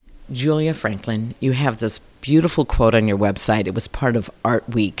Julia Franklin, you have this beautiful quote on your website. It was part of Art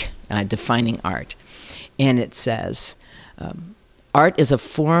Week, Defining Art. And it says, art is a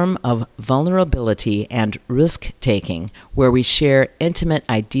form of vulnerability and risk-taking where we share intimate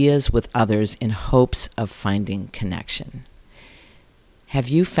ideas with others in hopes of finding connection. Have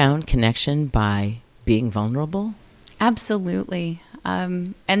you found connection by being vulnerable? Absolutely.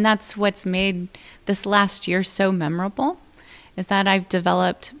 And that's what's made this last year so memorable, is that I've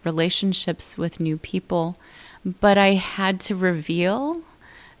developed relationships with new people, but I had to reveal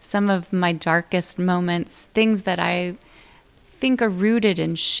some of my darkest moments, things that I think are rooted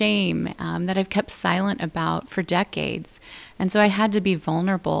in shame, that I've kept silent about for decades. And so I had to be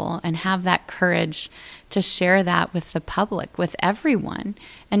vulnerable and have that courage to share that with the public, with everyone,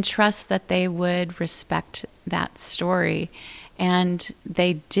 and trust that they would respect that story. And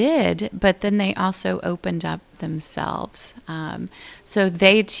they did, but then they also opened up themselves. So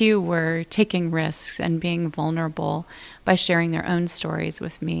they too were taking risks and being vulnerable by sharing their own stories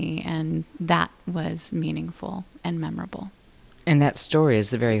with me. And that was meaningful and memorable. And that story is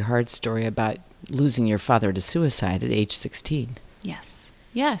the very hard story about losing your father to suicide at age 16. Yes,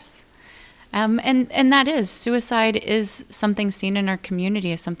 yes. And that is, suicide is something seen in our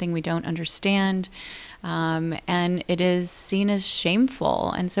community as something we don't understand. And it is seen as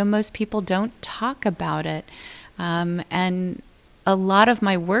shameful. And so most people don't talk about it. And a lot of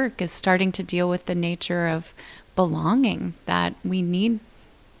my work is starting to deal with the nature of belonging, that we need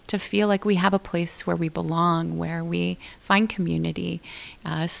to feel like we have a place where we belong, where we find community,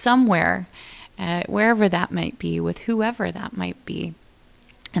 somewhere, wherever that might be, with whoever that might be.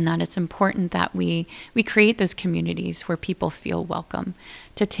 And that it's important that we create those communities where people feel welcome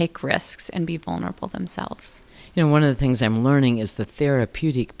to take risks and be vulnerable themselves. You know, one of the things I'm learning is the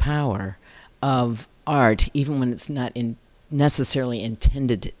therapeutic power of art, even when it's not necessarily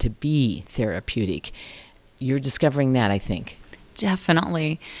intended to be therapeutic. You're discovering that, I think.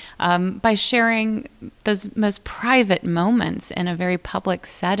 Definitely. By sharing those most private moments in a very public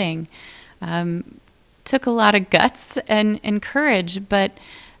setting, took a lot of guts and courage, but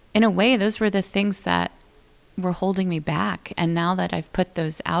in a way, those were the things that were holding me back. And now that I've put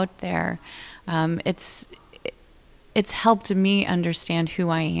those out there, it's helped me understand who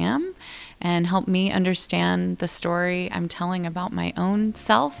I am and helped me understand the story I'm telling about my own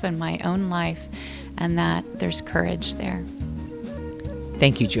self and my own life, and that there's courage there.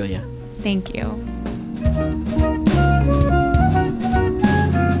 Thank you, Julia. Thank you.